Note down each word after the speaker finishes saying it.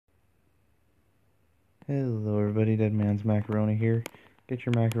Hello everybody, Dead Man's Macaroni here. Get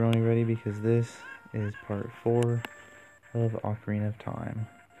your macaroni ready because this is part 4 of Ocarina of Time.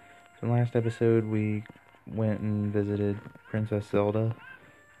 So in the last episode we went and visited Princess Zelda.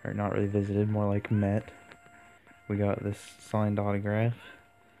 Or not really visited, more like met. We got this signed autograph.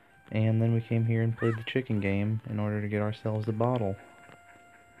 And then we came here and played the chicken game in order to get ourselves a bottle.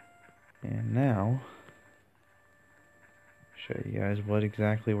 And now, show you guys what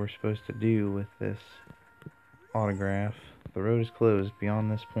exactly we're supposed to do with this autograph. The road is closed beyond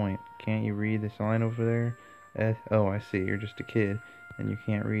this point. Can't you read the sign over there? Oh, I see. You're just a kid and you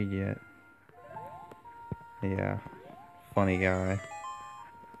can't read yet. Yeah. Funny guy.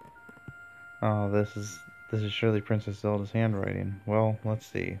 Oh, this is surely Princess Zelda's handwriting. Well, let's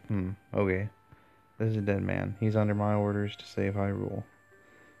see. Okay. This is a dead man. He's under my orders to save Hyrule.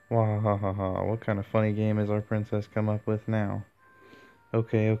 Wahahaha. What kind of funny game has our princess come up with now?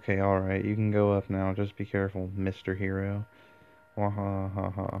 Okay, alright. You can go up now. Just be careful, Mr. Hero.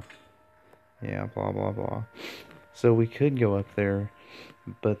 Wahahaha. Yeah, blah blah blah. So we could go up there,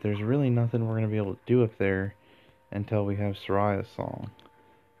 but there's really nothing we're going to be able to do up there until we have Soraya's song.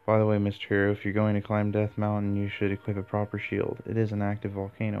 By the way, Mr. Hero, if you're going to climb Death Mountain, you should equip a proper shield. It is an active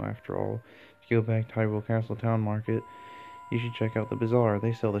volcano, after all. If you go back to Hyrule Castle Town Market, you should check out the bazaar.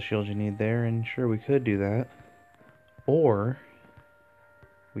 They sell the shield you need there, and sure, we could do that. Or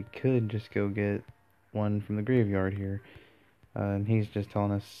we could just go get one from the graveyard here. And he's just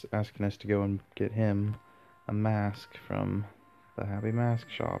asking us to go and get him a mask from the Happy Mask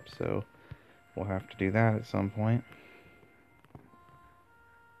shop. So we'll have to do that at some point.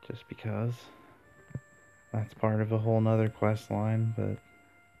 Just because that's part of a whole nother quest line. But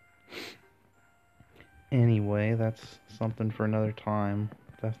anyway, that's something for another time.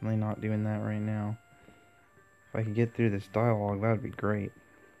 Definitely not doing that right now. If I could get through this dialogue, that would be great.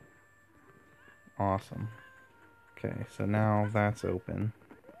 Awesome. Okay, so now that's open,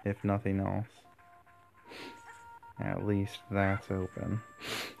 if nothing else. At least that's open.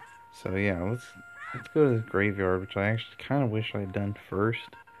 So yeah, let's go to the graveyard, which I actually kind of wish I had done first,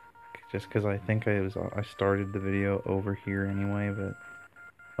 just because I think I started the video over here anyway. But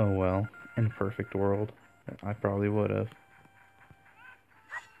oh well, in a perfect world, I probably would have.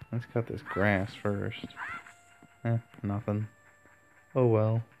 Let's cut this grass first. Nothing. Oh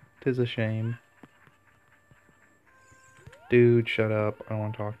well, 'tis a shame. Dude, shut up. I don't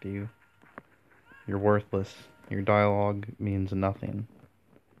want to talk to you. You're worthless. Your dialogue means nothing.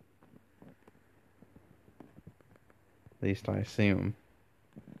 At least I assume.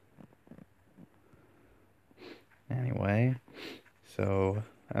 Anyway, so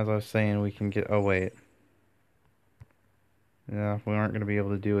as I was saying, we can get... Oh, wait. Yeah, we aren't going to be able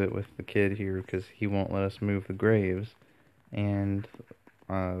to do it with the kid here because he won't let us move the graves. And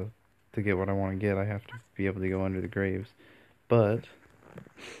to get what I want to get, I have to be able to go under the graves. But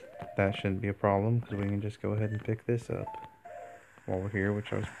that shouldn't be a problem because we can just go ahead and pick this up while we're here,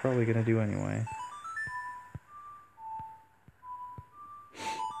 which I was probably going to do anyway.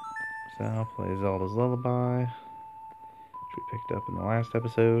 So I'll play Zelda's Lullaby, which we picked up in the last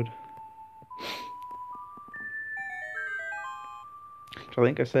episode. I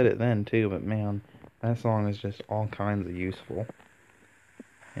think I said it then too, but man, that song is just all kinds of useful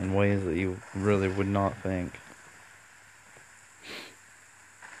in ways that you really would not think.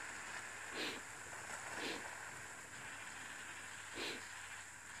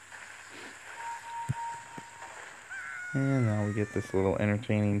 And now we get this little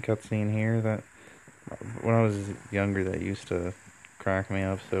entertaining cutscene here that, when I was younger, that used to crack me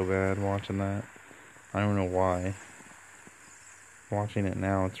up so bad watching that. I don't know why. Watching it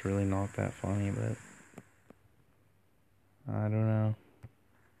now, it's really not that funny, but I don't know.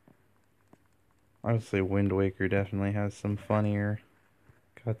 I would say Wind Waker definitely has some funnier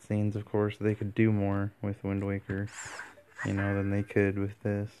cutscenes. Of course, they could do more with Wind Waker, than they could with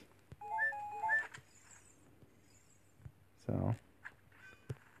this. So,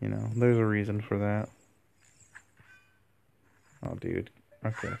 there's a reason for that. Oh, dude.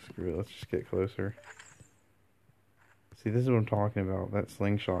 Okay, screw it. Let's just get closer. See, this is what I'm talking about. That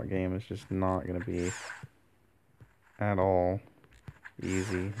slingshot game is just not going to be at all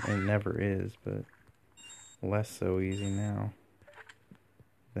easy. It never is, but less so easy now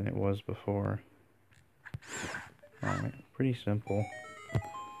than it was before. Alright, pretty simple.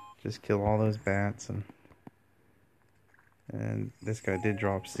 Just kill all those bats, and this guy did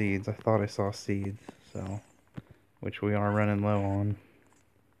drop seeds. I thought I saw seeds, so, which we are running low on.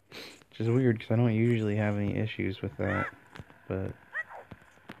 Which is weird, because I don't usually have any issues with that, but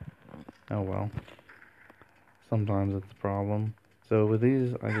oh well. Sometimes it's a problem. So with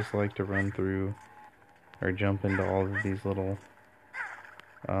these, I just like to run through or jump into all of these little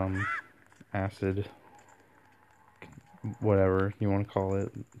acid, whatever you want to call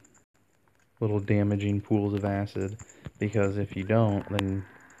it, little damaging pools of acid, because if you don't, then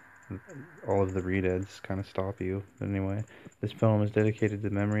all of the redeads kind of stop you. But anyway, this film is dedicated to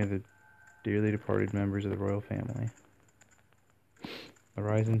the memory of the dearly departed members of the royal family. The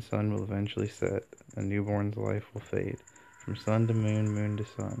rising sun will eventually set, a newborn's life will fade. From sun to moon, moon to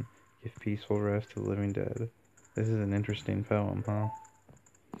sun, give peaceful rest to the living dead. This is an interesting poem, huh?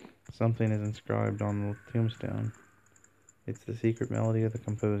 Something is inscribed on the tombstone. It's the secret melody of the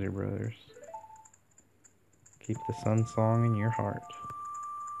composer brothers. Keep the sun song in your heart.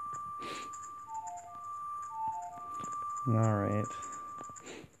 Alright.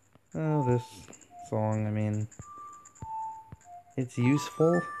 Oh, this song, I mean, it's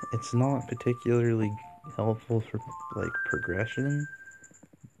useful. It's not particularly helpful for, like, progression,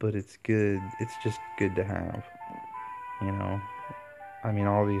 but it's good. It's just good to have, you know? I mean,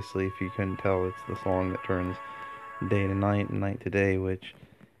 obviously, if you couldn't tell, it's the song that turns day to night and night to day, which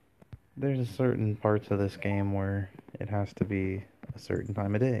there's certain parts of this game where it has to be a certain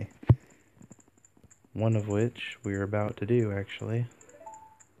time of day. One of which we're about to do, actually.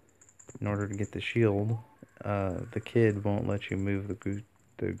 In order to get the shield, the kid won't let you move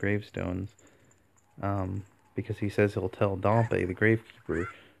the gravestones, because he says he'll tell Dompe, the gravekeeper,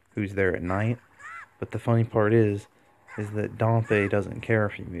 who's there at night. But the funny part is that Dompe doesn't care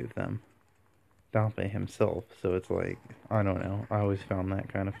if you move them. Dompe himself, so it's like, I don't know, I always found that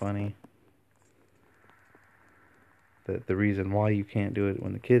kind of funny. That the reason why you can't do it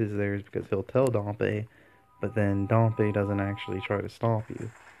when the kid is there is because he'll tell Dompe, but then Dompe doesn't actually try to stop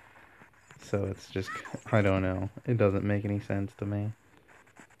you. So it's just, I don't know, it doesn't make any sense to me.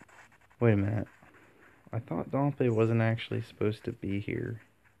 Wait a minute, I thought Dompe wasn't actually supposed to be here.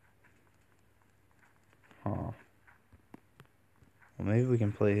 Huh. Well, maybe we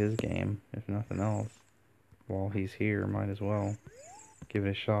can play his game, if nothing else. While he's here, might as well. Give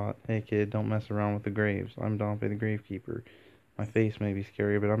it a shot. Hey kid, don't mess around with the graves. I'm Dompe the Gravekeeper. My face may be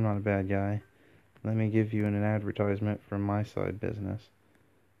scary, but I'm not a bad guy. Let me give you an advertisement from my side business.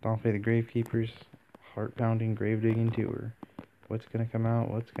 Dompe the Gravekeeper's heart-pounding grave-digging tour. What's gonna come out?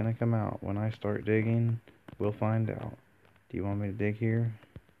 What's gonna come out? When I start digging, we'll find out. Do you want me to dig here?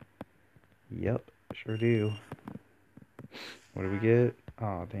 Yep, sure do. What do we get?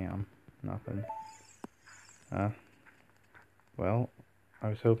 Aw, damn. Nothing. Well, I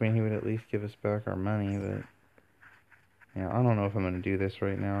was hoping he would at least give us back our money, but yeah, I don't know if I'm gonna do this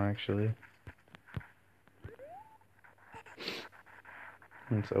right now, actually.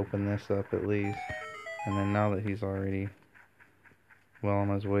 Let's open this up at least. And then now that he's already well on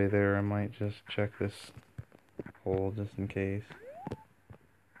his way there, I might just check this hole just in case.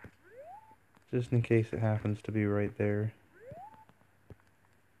 Just in case it happens to be right there.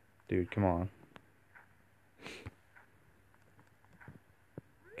 Dude, come on.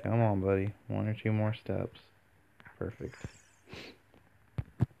 Come on, buddy. 1 or 2 more steps. Perfect.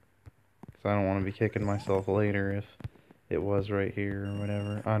 Because I don't want to be kicking myself later if it was right here or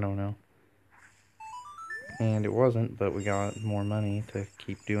whatever. I don't know. And it wasn't, but we got more money to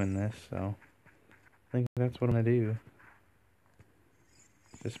keep doing this, so I think that's what I'm going to do.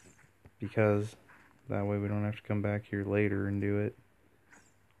 Just because that way we don't have to come back here later and do it.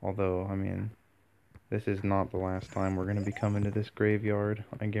 Although, I mean, this is not the last time we're going to be coming to this graveyard.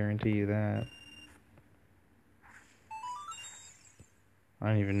 I guarantee you that. I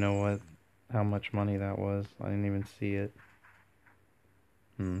don't even know how much money that was. I didn't even see it.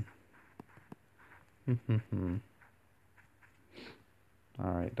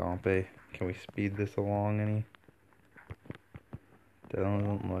 Alright, Dompe. Can we speed this along any?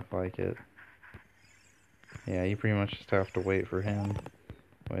 Doesn't look like it. Yeah, you pretty much just have to wait for him.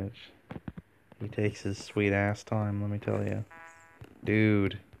 Which, he takes his sweet ass time, let me tell you.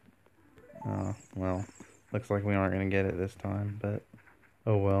 Dude. Oh, well, looks like we aren't going to get it this time, but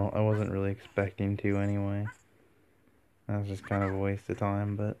oh well, I wasn't really expecting to anyway. That was just kind of a waste of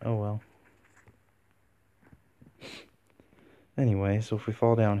time, but oh well. Anyway, so if we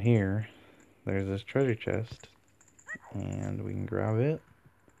fall down here, there's this treasure chest, and we can grab it.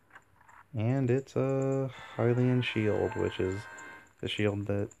 And it's a Hylian shield, which is the shield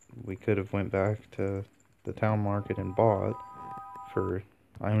that we could have went back to the town market and bought for,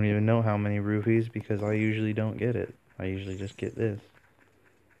 I don't even know how many rupees, because I usually don't get it. I usually just get this,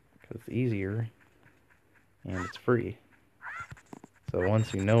 because it's easier, and it's free. So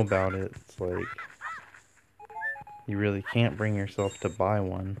once you know about it, it's like, you really can't bring yourself to buy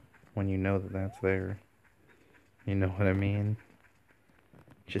one when you know that that's there. You know what I mean?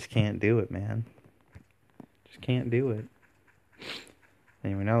 Just can't do it, man. just can't do it.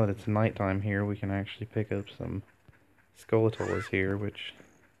 Anyway, now that it's nighttime here, we can actually pick up some Skeletolas here, which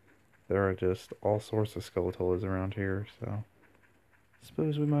there are just all sorts of Skeletolas around here, so I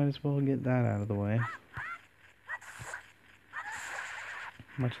suppose we might as well get that out of the way.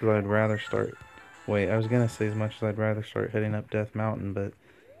 Much as I'd rather start... Wait, I was gonna say as much as I'd rather start heading up Death Mountain, but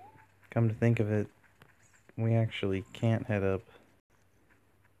come to think of it, we actually can't head up.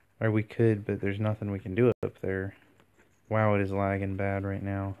 Or we could, but there's nothing we can do up there. Wow, it is lagging bad right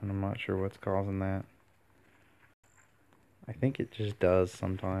now, and I'm not sure what's causing that. I think it just does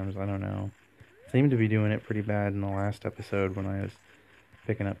sometimes, I don't know. It seemed to be doing it pretty bad in the last episode when I was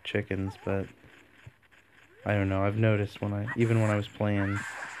picking up chickens, but I don't know. I've noticed even when I was playing,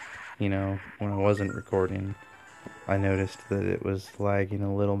 you know, when I wasn't recording, I noticed that it was lagging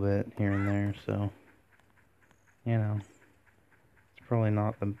a little bit here and there, so, you know, it's probably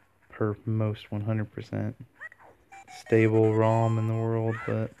not the most 100% stable ROM in the world,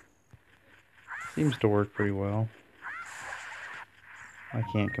 but it seems to work pretty well. I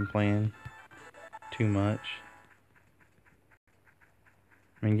can't complain too much.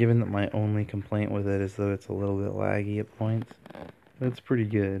 I mean, given that my only complaint with it is that it's a little bit laggy at points, that's pretty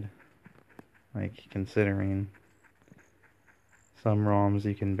good. Like, considering some ROMs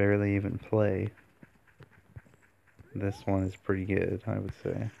you can barely even play, this one is pretty good, I would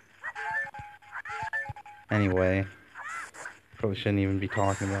say. Anyway, probably shouldn't even be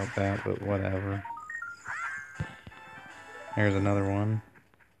talking about that, but whatever. There's another one.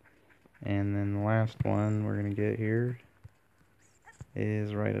 And then the last one we're gonna get here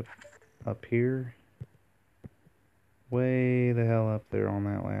is right up here. Way the hell up there on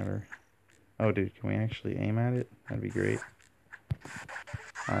that ladder. Oh, dude, can we actually aim at it? That'd be great.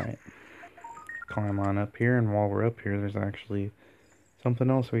 Alright. Climb on up here, and while we're up here, there's actually something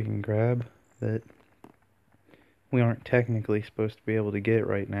else we can grab that we aren't technically supposed to be able to get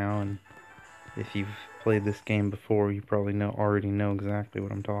right now, and if you've played this game before, you probably already know exactly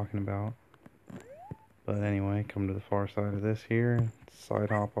what I'm talking about. But anyway, come to the far side of this here, side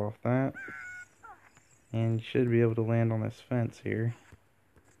hop off that, and you should be able to land on this fence here,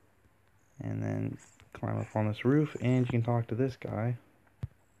 and then climb up on this roof, and you can talk to this guy.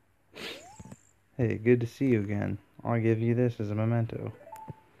 Hey, good to see you again. I'll give you this as a memento.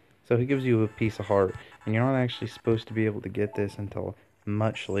 So he gives you a piece of heart, and you're not actually supposed to be able to get this until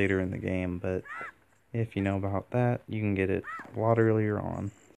much later in the game, but if you know about that, you can get it a lot earlier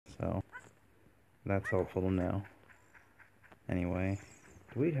on, so that's helpful to know. Anyway,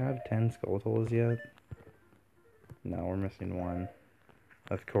 do we have 10 Skeletolas yet? No, we're missing one.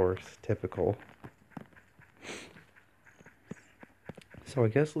 Of course, typical. So I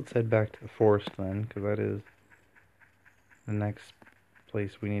guess let's head back to the forest then, because that is the next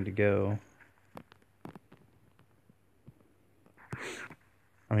place we need to go.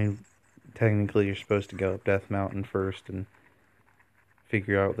 I mean, technically you're supposed to go up Death Mountain first and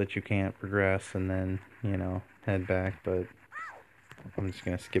figure out that you can't progress and then, you know, head back, but I'm just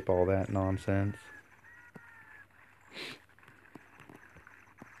gonna skip all that nonsense.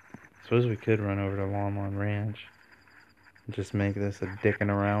 Suppose we could run over to Lon Ranch and just make this a dicking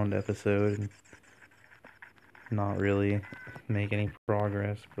around episode and not really make any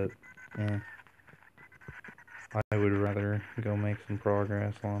progress, but eh. I would rather go make some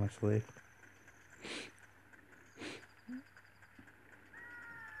progress, honestly.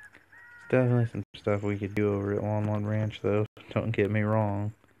 There's definitely some stuff we could do over at Lon Ranch, though. Don't get me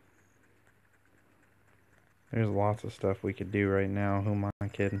wrong. There's lots of stuff we could do right now. Who am I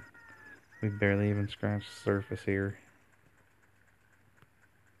kidding? We barely even scratched the surface here.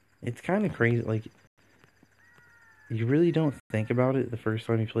 It's kind of crazy, like, you really don't think about it the first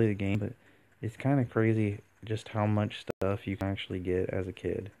time you play the game, but it's kind of crazy just how much stuff you can actually get as a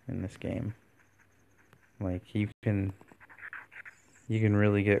kid in this game. Like, you can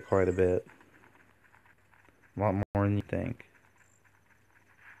really get quite a bit. A lot more than you think.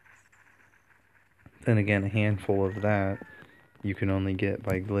 Then again, a handful of that you can only get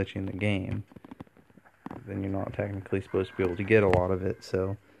by glitching the game. Then you're not technically supposed to be able to get a lot of it,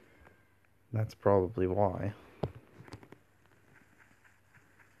 so that's probably why.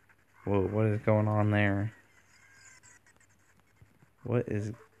 Whoa, what is going on there? What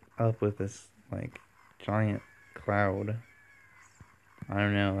is up with this, like, giant cloud? I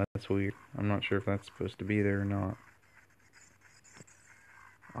don't know, that's weird. I'm not sure if that's supposed to be there or not.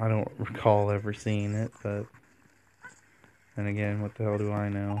 I don't recall ever seeing it, but then again, what the hell do I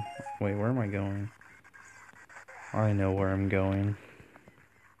know? Wait, where am I going? I know where I'm going.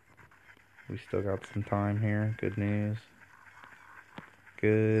 We still got some time here. Good news.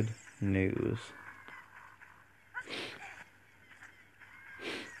 Good news.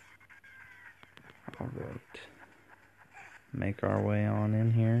 make our way on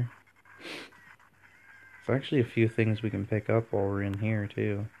in here. There's actually a few things we can pick up while we're in here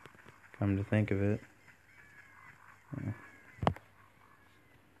too, come to think of it.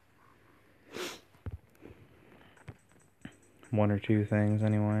 One or two things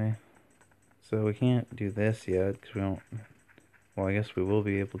anyway. So we can't do this yet because we don't. Well, I guess we will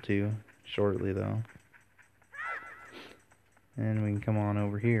be able to shortly though. And we can come on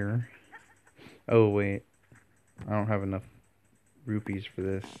over here. Oh wait, I don't have enough rupees for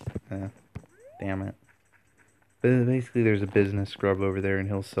this. Damn it. But basically there's a business scrub over there and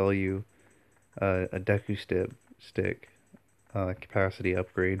he'll sell you a Deku stick capacity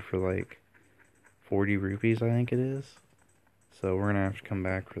upgrade for like 40 rupees I think it is. So we're gonna have to come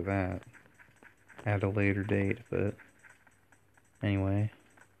back for that at a later date, but anyway,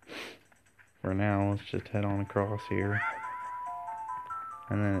 for now let's just head on across here.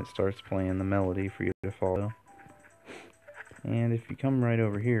 And then it starts playing the melody for you to follow. And if you come right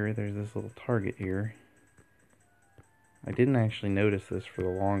over here, there's this little target here. I didn't actually notice this for the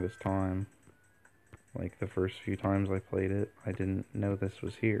longest time. Like the first few times I played it, I didn't know this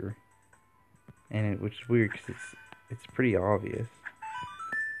was here. And which is weird because it's pretty obvious.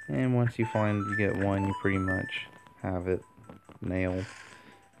 And once you get one, you pretty much have it nailed.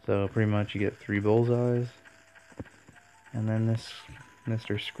 So pretty much you get 3 bullseyes. And then this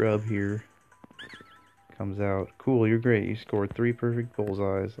Mr. Scrub here comes out. Cool, you're great. You scored 3 perfect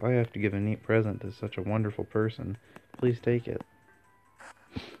bullseyes. I have to give a neat present to such a wonderful person. Please take it.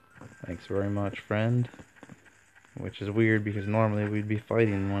 Thanks very much, friend. Which is weird because normally we'd be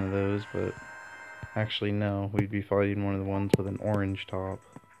fighting one of those, but actually no, we'd be fighting one of the ones with an orange top,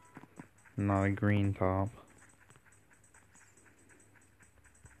 not a green top.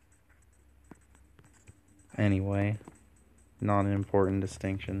 Anyway, not an important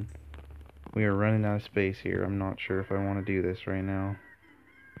distinction. We are running out of space here. I'm not sure if I want to do this right now.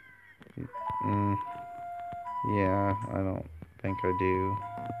 Yeah, I don't think I do.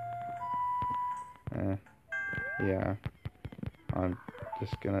 Yeah. I'm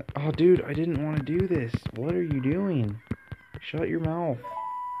just gonna... Oh, dude, I didn't want to do this. What are you doing? Shut your mouth.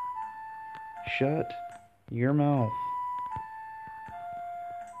 Shut your mouth.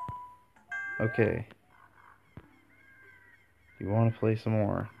 Okay. You want to play some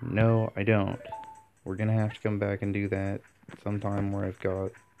more? No, I don't. We're gonna have to come back and do that sometime where I've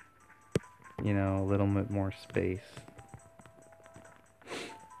got, you know, a little bit more space.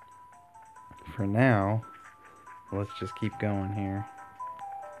 For now, let's just keep going here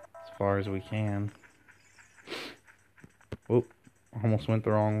as far as we can. Whoop, almost went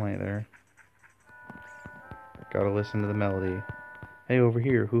the wrong way there. Gotta listen to the melody. Hey, over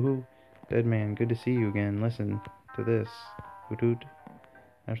here, hoo-hoo. Dead man, good to see you again. Listen to this. Hoot-hoot.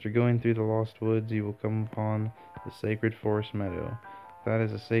 After going through the lost woods, you will come upon the sacred forest meadow. That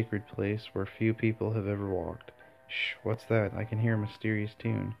is a sacred place where few people have ever walked. Shh, what's that? I can hear a mysterious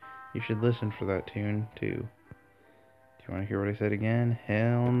tune. You should listen for that tune, too. Do you want to hear what I said again?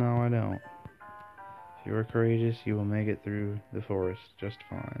 Hell no, I don't. If you are courageous, you will make it through the forest just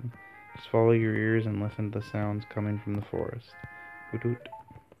fine. Just follow your ears and listen to the sounds coming from the forest. Hoot hoot.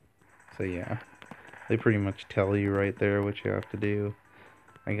 So yeah, they pretty much tell you right there what you have to do.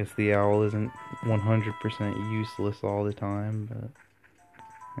 I guess the owl isn't 100% useless all the time, but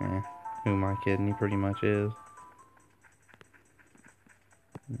who am I kidding? He pretty much is.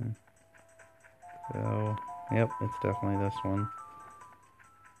 So, yep, it's definitely this one.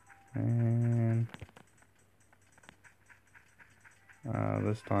 And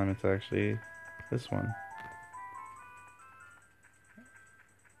this time it's actually this one.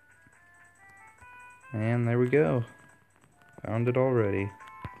 And there we go. Found it already.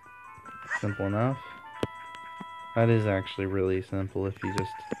 Simple enough. That is actually really simple if you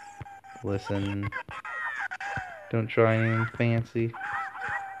just listen. Don't try anything fancy.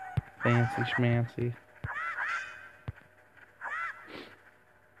 Fancy schmancy.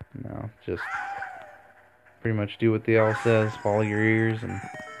 No, just pretty much do what the owl says, follow your ears, and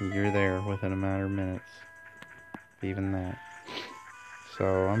you're there within a matter of minutes. Even that.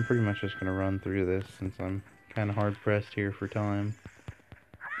 So I'm pretty much just gonna run through this since I'm kind of hard pressed here for time.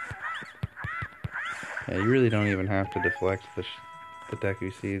 Yeah, you really don't even have to deflect the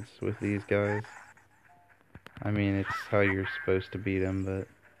Deku seeds with these guys. I mean, it's how you're supposed to beat them, but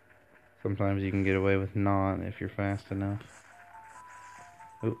sometimes you can get away with not if you're fast enough.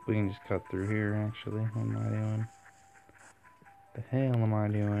 Oop, we can just cut through here, actually. What am I doing? The hell am I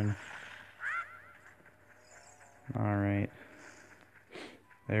doing? Alright.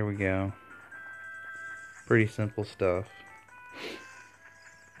 There we go. Pretty simple stuff.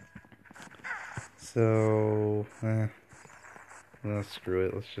 So, Screw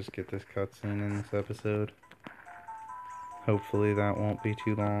it. Let's just get this cutscene in this episode. Hopefully that won't be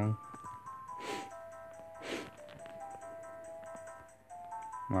too long.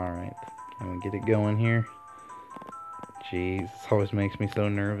 Alright. Can we get it going here? Jeez, this always makes me so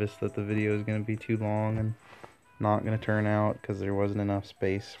nervous that the video is going to be too long and not going to turn out because there wasn't enough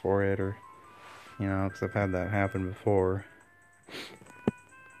space for it, or, you know, because I've had that happen before.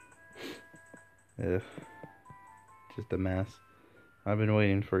 Ugh. Just a mess. I've been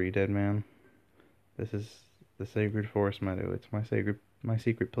waiting for you, dead man. This is the Sacred Forest Meadow. It's my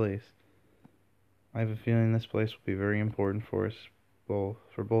secret place. I have a feeling this place will be very important for us,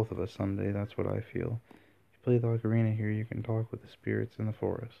 for both of us someday. That's what I feel. If you play the ocarina here, you can talk with the spirits in the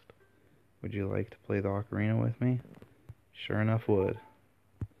forest. Would you like to play the ocarina with me? Sure enough, would.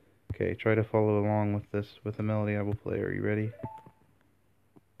 Okay, try to follow along with the melody I will play. Are you ready?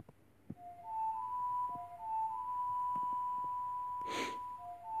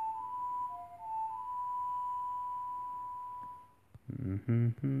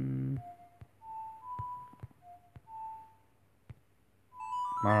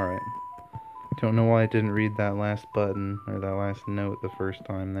 Alright. Don't know why it didn't read that last button, or that last note the first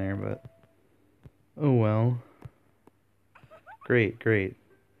time there, but... oh well. Great, great.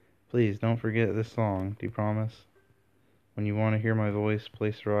 Please, don't forget this song, do you promise? When you want to hear my voice,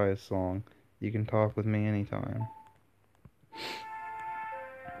 play Soraya's song. You can talk with me anytime.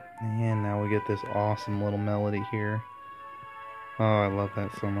 And now we get this awesome little melody here. Oh, I love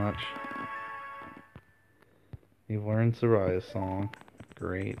that so much. You've learned Soraya's song.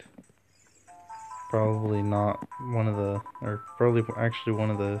 Great. Probably not one of the, or probably actually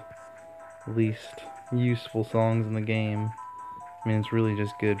one of the least useful songs in the game. I mean, it's really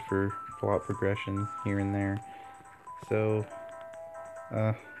just good for plot progression here and there. So,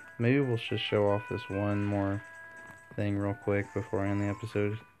 maybe we'll just show off this one more thing real quick before I end the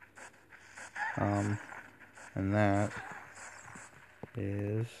episode. And that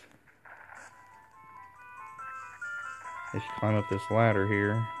is, if you climb up this ladder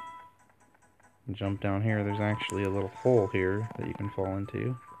here and jump down here, there's actually a little hole here that you can fall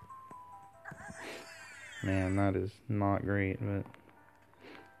into. Man, that is not great, but...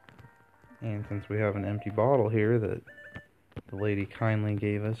 and since we have an empty bottle here that the lady kindly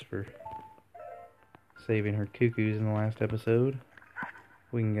gave us for saving her cuckoos in the last episode,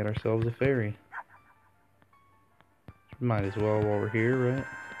 we can get ourselves a fairy. Might as well while we're here, right?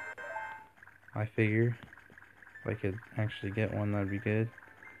 I figure if I could actually get one, that'd be good.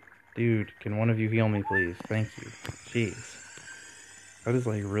 Dude, can one of you heal me, please? Thank you. Jeez. That is,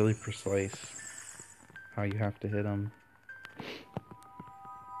 like, really precise how you have to hit them.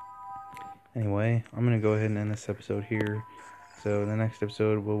 Anyway, I'm gonna go ahead and end this episode here. So in the next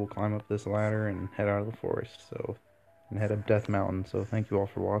episode, we'll climb up this ladder and head out of the forest. And head up Death Mountain. So thank you all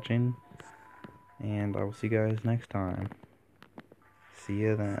for watching. And I will see you guys next time. See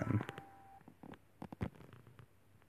you then.